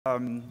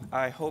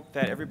I hope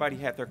that everybody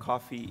had their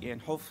coffee,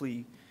 and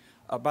hopefully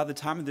by the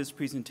time of this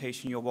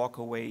presentation, you'll walk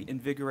away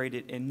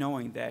invigorated and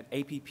knowing that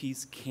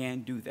APPs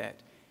can do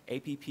that.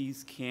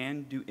 APPs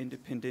can do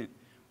independent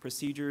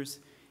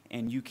procedures,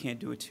 and you can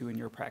do it too in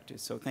your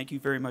practice. So thank you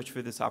very much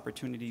for this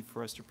opportunity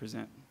for us to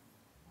present.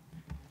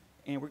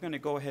 And we're going to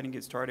go ahead and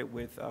get started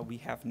with, we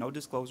have no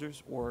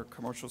disclosures or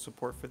commercial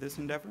support for this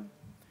endeavor.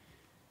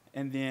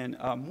 And then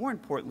more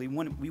importantly,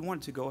 we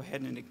wanted to go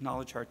ahead and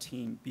acknowledge our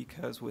team,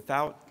 because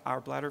without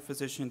our bladder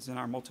physicians and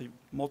our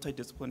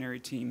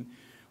multidisciplinary team,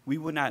 we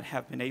would not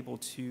have been able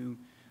to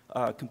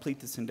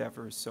complete this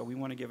endeavor. So we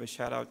want to give a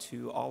shout out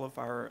to all of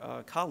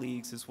our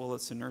colleagues, as well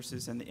as the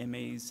nurses and the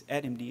MAs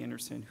at MD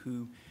Anderson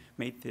who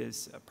made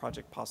this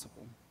project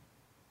possible.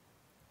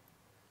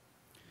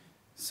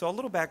 So a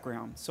little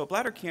background. So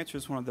bladder cancer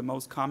is one of the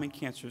most common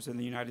cancers in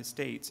the United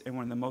States and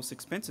one of the most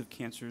expensive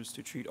cancers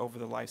to treat over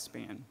the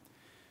lifespan.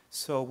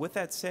 So with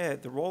that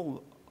said, the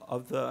role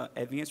of the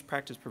advanced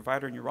practice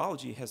provider in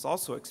urology has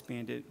also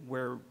expanded,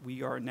 where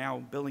we are now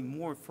billing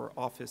more for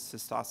office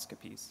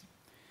cystoscopies.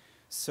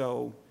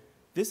 So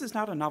this is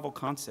not a novel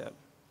concept.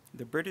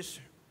 The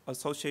British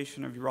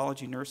Association of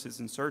Urology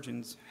Nurses and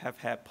Surgeons have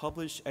had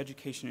published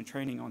education and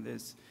training on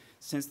this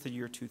since the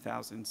year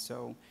 2000.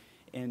 So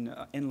in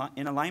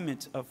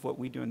alignment of what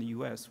we do in the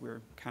US,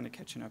 we're kind of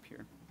catching up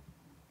here.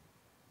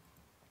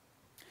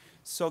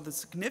 So the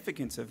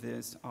significance of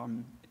this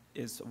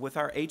is with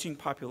our aging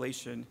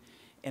population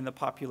and the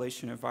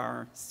population of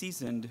our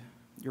seasoned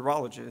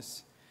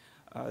urologists,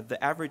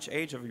 the average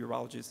age of a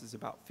urologist is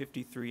about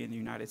 53 in the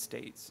United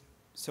States.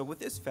 So with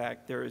this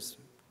fact, there is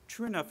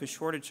true enough a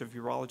shortage of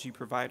urology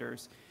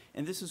providers,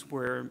 and this is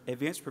where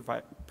advanced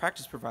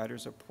practice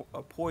providers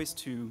are poised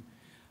to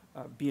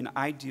be in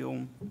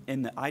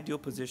the ideal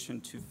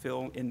position to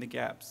fill in the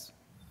gaps.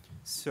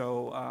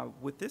 So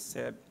with this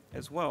said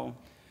as well,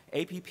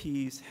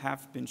 APPs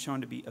have been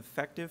shown to be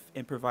effective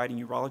in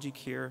providing urology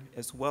care,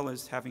 as well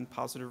as having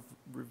positive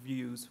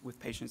reviews with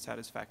patient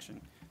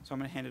satisfaction. So I'm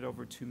going to hand it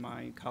over to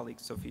my colleague,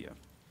 Sophia.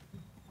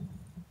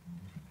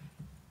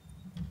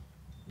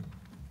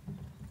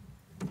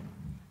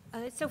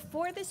 So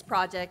for this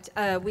project,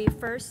 we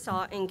first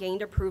sought and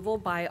gained approval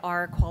by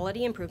our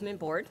Quality Improvement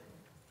Board.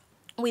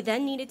 We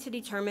then needed to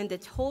determine the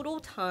total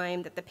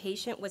time that the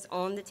patient was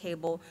on the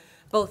table,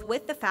 both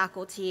with the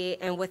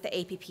faculty and with the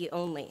APP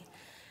only.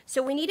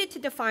 So we needed to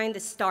define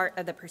the start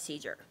of the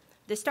procedure.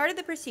 The start of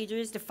the procedure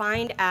is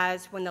defined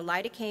as when the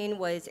lidocaine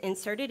was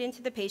inserted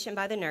into the patient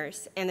by the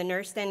nurse, and the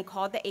nurse then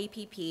called the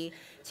APP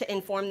to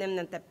inform them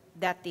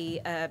that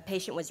the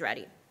patient was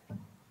ready.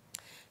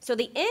 So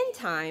the end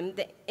time,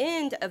 the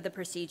end of the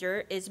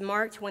procedure, is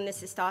marked when the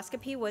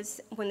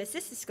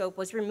cystoscope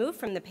was removed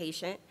from the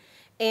patient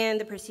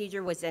and the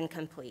procedure was then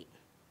complete.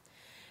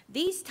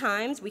 These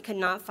times we could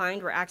not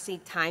find were actually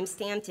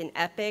time-stamped in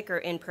Epic or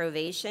in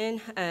Provation,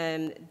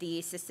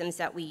 the systems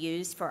that we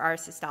use for our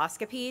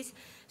cystoscopies.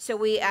 So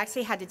we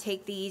actually had to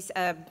take these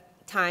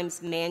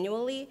times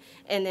manually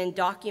and then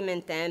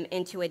document them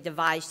into a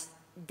device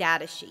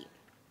data sheet.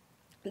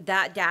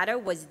 That data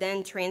was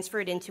then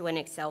transferred into an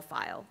Excel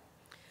file.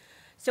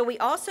 So we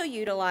also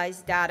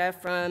utilized data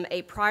from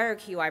a prior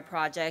QI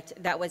project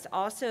that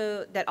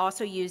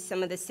also used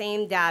some of the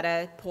same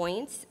data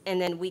points, and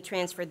then we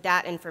transferred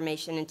that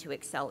information into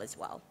Excel as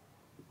well.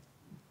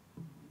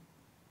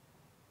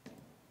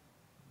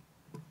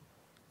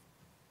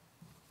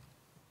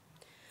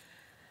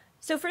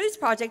 So for this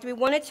project, we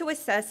wanted to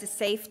assess the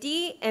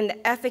safety and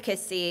the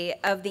efficacy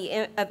of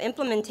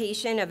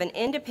implementation of an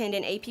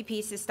independent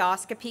APP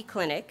cystoscopy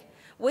clinic,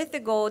 with the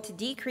goal to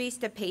decrease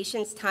the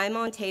patient's time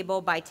on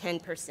table by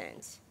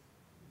 10%.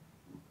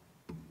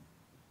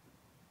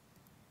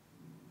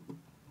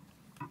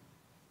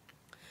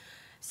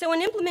 So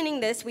in implementing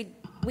this,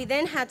 we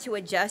then had to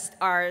adjust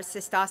our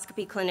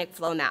cystoscopy clinic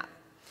flow map.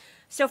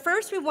 So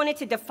first, we wanted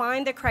to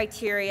define the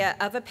criteria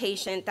of a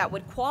patient that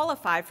would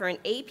qualify for an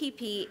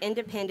APP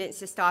independent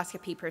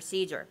cystoscopy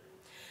procedure.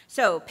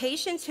 So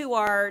patients who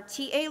are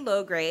TA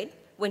low grade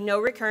with no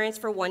recurrence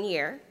for 1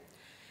 year,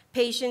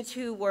 patients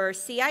who were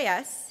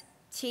CIS,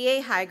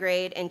 TA high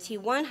grade, and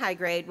T1 high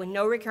grade with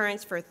no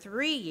recurrence for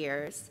 3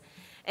 years,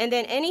 and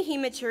then any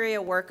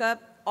hematuria workup,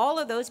 all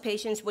of those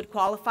patients would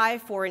qualify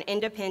for an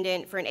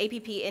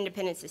APP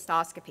independent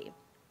cystoscopy.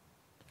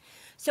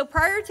 So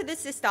prior to the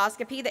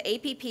cystoscopy, the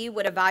APP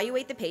would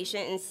evaluate the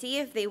patient and see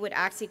if they would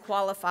actually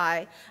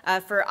qualify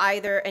for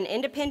either an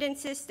independent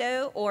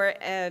cysto or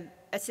a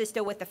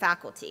cysto with the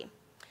faculty.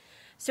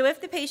 So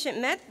if the patient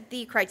met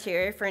the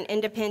criteria for an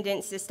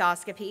independent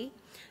cystoscopy,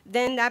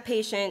 then that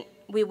patient,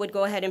 we would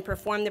go ahead and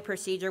perform the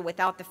procedure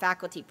without the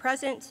faculty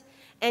present.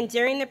 And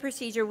during the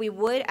procedure, we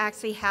would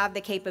actually have the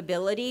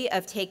capability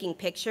of taking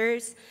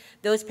pictures.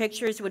 Those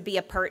pictures would be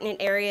of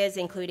pertinent areas,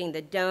 including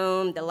the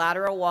dome, the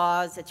lateral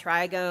walls, the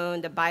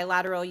trigone, the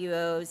bilateral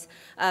UOs,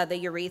 the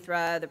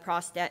urethra,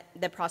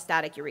 the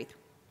prostatic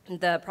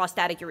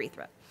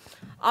urethra.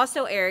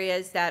 Also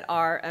areas that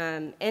are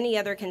any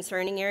other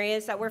concerning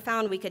areas that were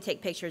found, we could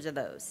take pictures of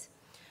those.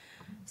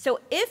 So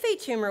if a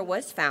tumor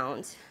was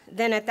found,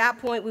 then at that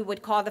point we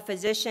would call the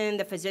physician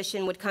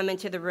would come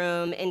into the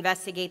room,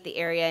 investigate the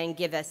area, and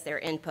give us their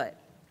input.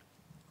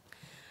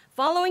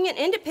 Following an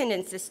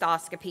independent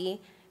cystoscopy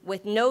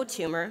with no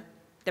tumor,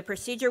 the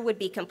procedure would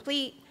be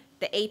complete,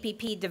 the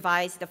APP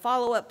devised the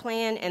follow-up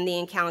plan, and the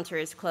encounter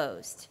is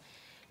closed.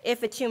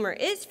 If a tumor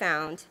is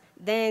found,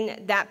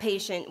 then that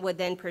patient would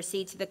then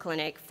proceed to the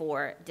clinic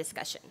for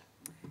discussion.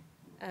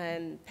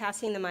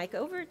 Passing the mic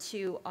over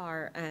to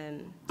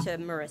to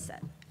Marissa.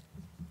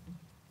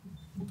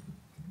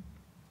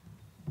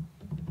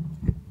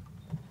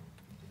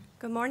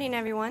 Good morning,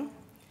 everyone.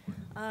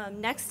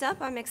 Next up,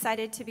 I'm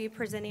excited to be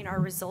presenting our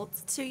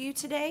results to you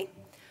today.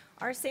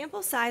 Our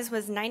sample size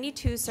was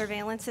 92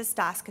 surveillance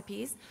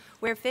cystoscopies,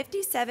 where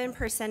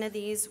 57% of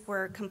these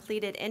were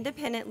completed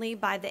independently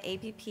by the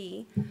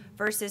APP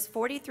versus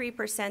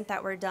 43%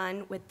 that were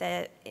done with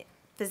the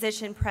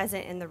physician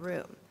present in the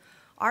room.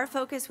 Our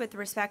focus with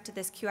respect to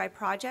this QI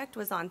project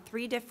was on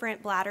 3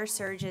 different bladder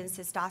surgeon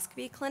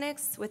cystoscopy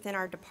clinics within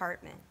our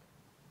department.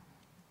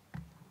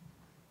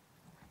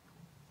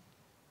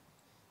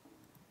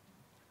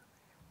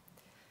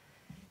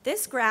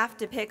 This graph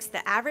depicts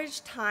the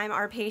average time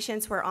our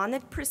patients were on the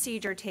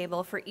procedure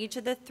table for each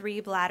of the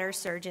 3 bladder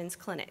surgeons'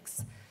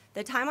 clinics.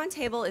 The time on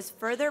table is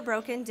further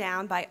broken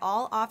down by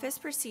all office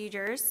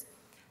procedures,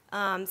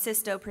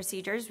 cysto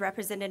procedures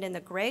represented in the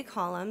gray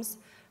columns,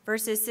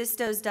 versus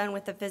cystos done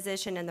with the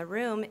physician in the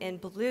room in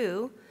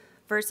blue,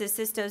 versus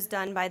cystos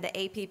done by the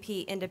APP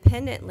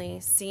independently,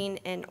 seen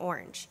in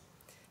orange.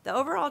 The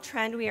overall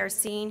trend we are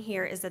seeing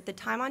here is that the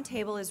time on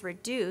table is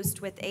reduced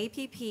with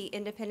APP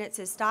independent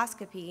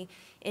cystoscopy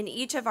in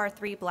each of our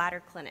 3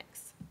 bladder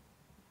clinics.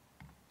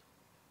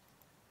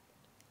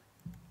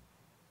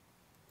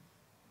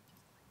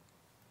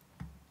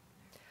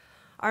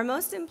 Our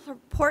most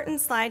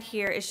important slide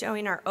here is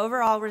showing our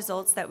overall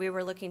results that we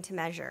were looking to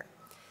measure.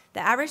 The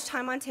average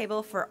time on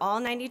table for all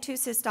 92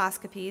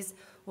 cystoscopies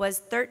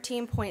was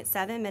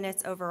 13.7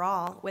 minutes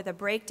overall, with a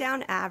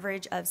breakdown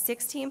average of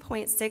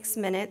 16.6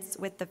 minutes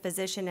with the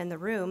physician in the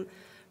room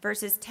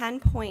versus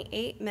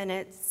 10.8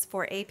 minutes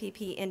for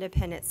APP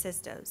independent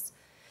cystos.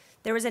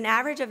 There was an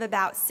average of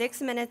about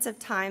 6 minutes of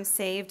time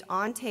saved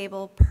on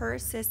table per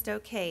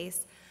cysto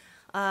case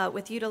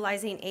with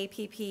utilizing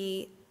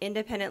APP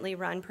independently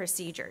run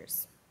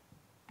procedures.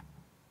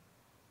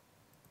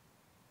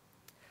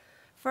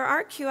 For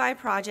our QI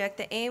project,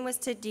 the aim was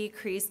to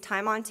decrease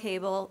time on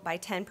table by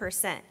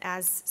 10%,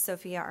 as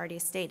Sophia already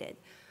stated.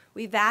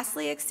 We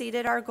vastly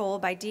exceeded our goal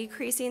by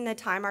decreasing the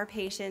time our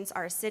patients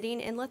are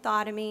sitting in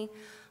lithotomy,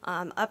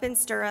 up in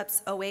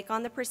stirrups, awake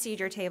on the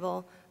procedure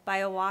table by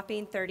a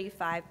whopping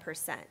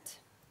 35%.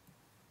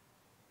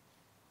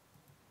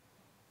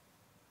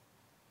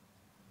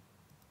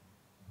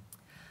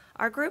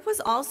 Our group was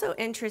also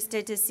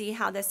interested to see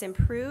how this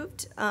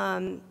improved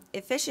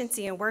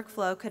efficiency and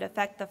workflow could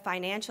affect the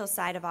financial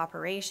side of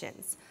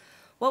operations.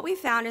 What we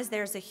found is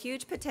there's a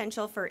huge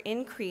potential for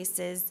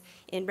increases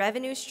in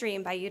revenue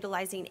stream by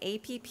utilizing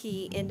APP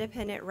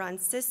independent run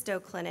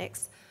cysto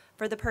clinics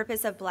for the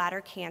purpose of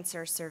bladder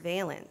cancer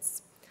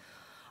surveillance.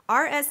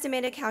 Our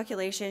estimated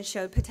calculations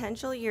showed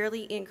potential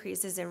yearly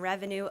increases in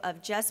revenue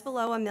of just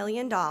below $1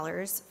 million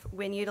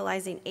when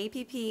utilizing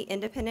APP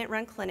independent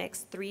run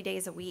clinics 3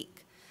 days a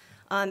week.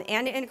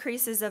 And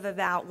increases of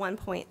about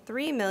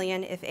 $1.3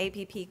 million if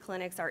APP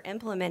clinics are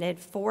implemented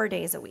 4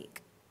 days a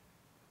week.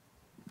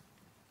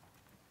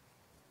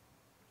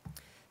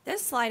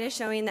 This slide is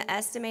showing the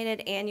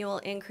estimated annual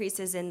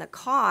increases in the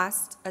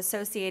cost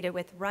associated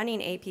with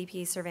running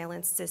APP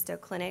surveillance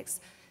cysto clinics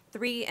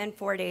 3 and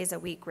 4 days a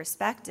week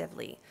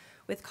respectively,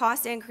 with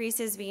cost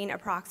increases being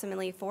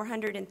approximately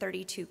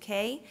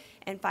 $432K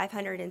and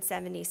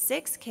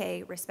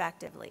 $576K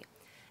respectively.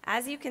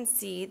 As you can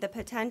see, the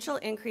potential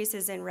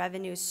increases in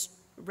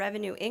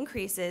revenue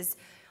increases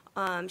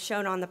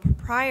shown on the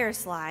prior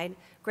slide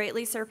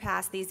greatly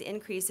surpass these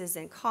increases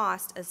in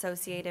cost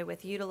associated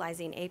with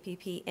utilizing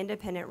APP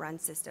independent run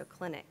cysto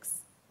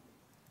clinics.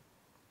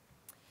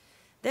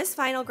 This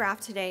final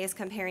graph today is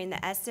comparing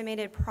the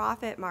estimated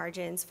profit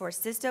margins for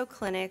cysto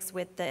clinics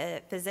with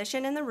the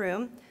physician in the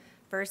room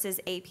versus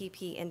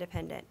APP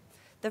independent.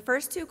 The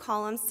first 2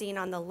 columns seen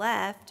on the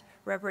left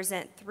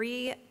represent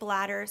 3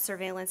 bladder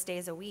surveillance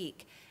days a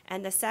week,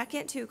 and the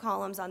second 2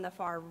 columns on the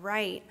far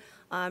right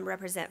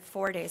represent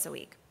 4 days a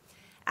week.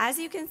 As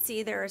you can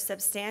see, there are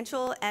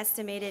substantial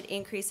estimated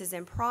increases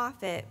in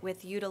profit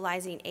with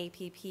utilizing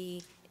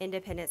APP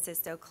independent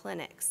cysto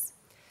clinics.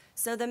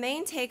 So the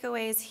main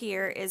takeaways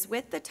here is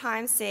with the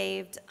time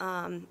saved,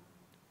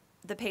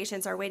 the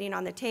patients are waiting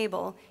on the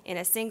table in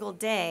a single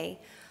day.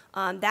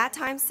 That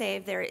time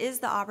saved, there is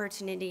the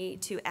opportunity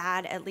to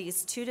add at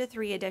least 2 to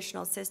 3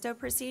 additional cysto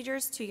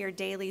procedures to your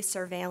daily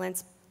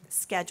surveillance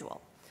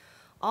schedule.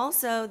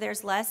 Also,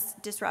 there's less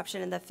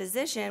disruption in the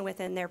physician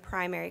within their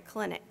primary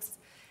clinics.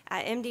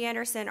 At MD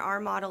Anderson, our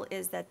model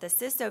is that the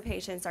cysto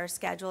patients are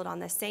scheduled on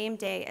the same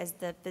day as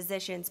the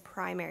physician's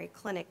primary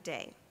clinic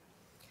day.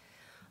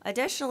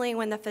 Additionally,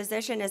 when the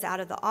physician is out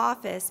of the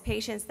office,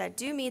 patients that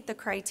do meet the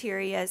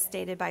criteria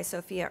stated by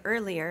Sophia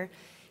earlier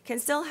can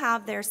still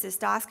have their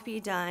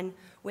cystoscopy done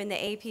when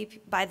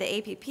by the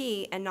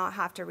APP and not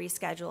have to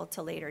reschedule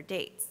to later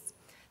dates.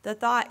 The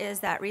thought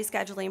is that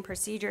rescheduling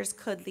procedures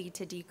could lead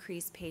to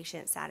decreased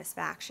patient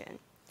satisfaction.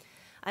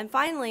 And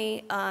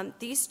finally,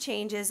 these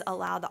changes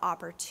allow the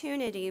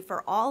opportunity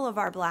for all of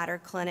our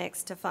bladder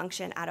clinics to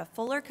function at a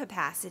fuller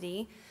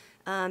capacity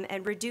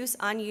and reduce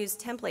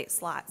unused template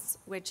slots,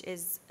 which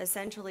is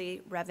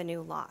essentially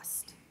revenue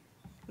lost.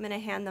 I'm going to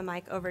hand the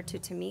mic over to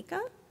Tamika.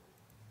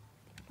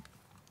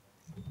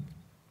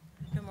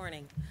 Good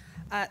morning.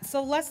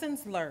 So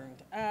lessons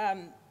learned.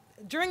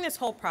 During this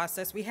whole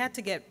process, we had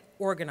to get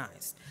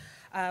organized.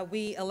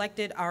 We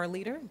elected our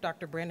leader,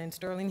 Dr. Brandon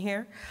Sterling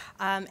here,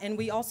 and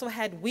we also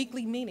had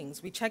weekly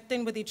meetings. We checked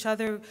in with each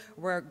other.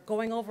 We're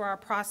going over our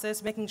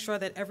process, making sure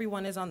that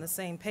everyone is on the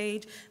same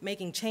page,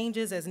 making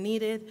changes as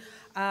needed.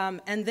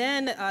 And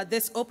then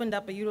this opened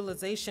up a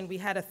utilization. We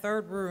had a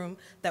third room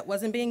that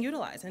wasn't being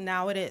utilized, and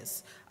now it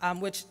is,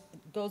 which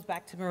goes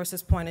back to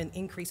Marissa's point in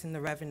increasing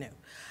the revenue.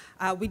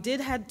 We did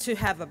have to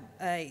have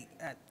a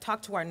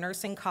talk to our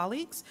nursing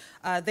colleagues.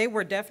 They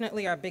were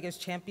definitely our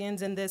biggest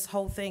champions in this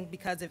whole thing,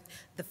 because if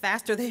the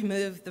faster they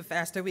move, the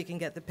faster we can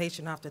get the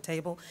patient off the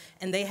table.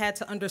 And they had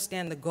to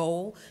understand the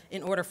goal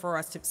in order for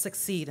us to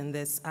succeed in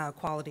this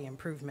quality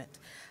improvement.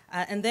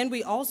 And then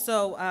we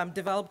also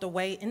developed a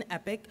way in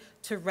Epic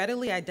to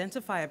readily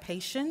identify a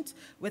patient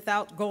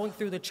without going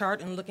through the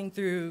chart and looking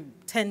through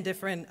 10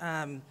 different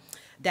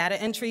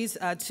data entries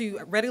to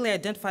readily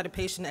identify the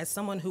patient as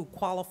someone who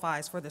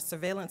qualifies for the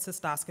surveillance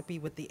cystoscopy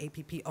with the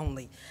APP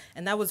only.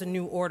 And that was a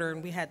new order,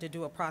 and we had to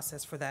do a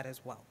process for that as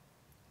well.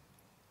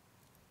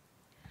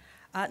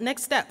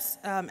 Next steps.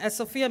 As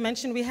Sophia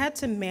mentioned, we had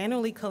to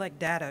manually collect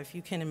data. If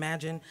you can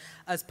imagine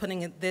us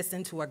putting this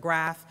into a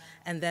graph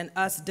and then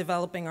us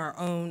developing our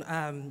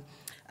own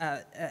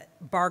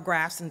bar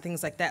graphs and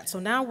things like that. So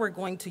now we're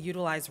going to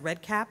utilize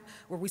REDCap,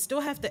 where we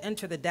still have to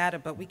enter the data,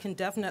 but we can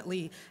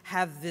definitely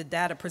have the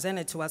data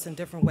presented to us in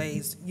different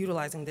ways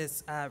utilizing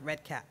this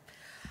REDCap.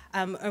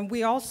 And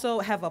we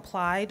also have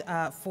applied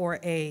for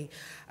a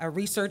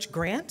research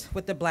grant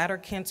with the Bladder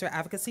Cancer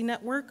Advocacy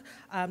Network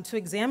to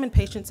examine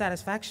patient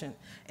satisfaction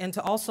and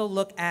to also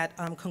look at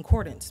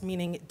concordance,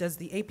 meaning does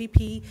the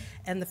APP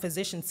and the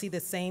physician see the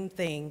same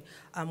thing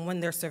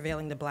when they're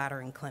surveilling the bladder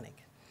in clinic.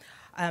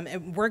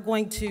 And we're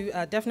going to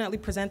definitely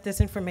present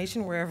this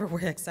information wherever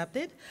we're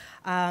accepted.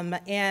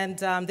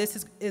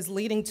 This is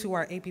leading to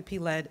our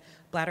APP-led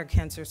bladder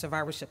cancer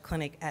survivorship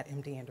clinic at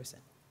MD Anderson.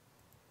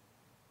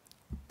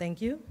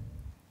 Thank you.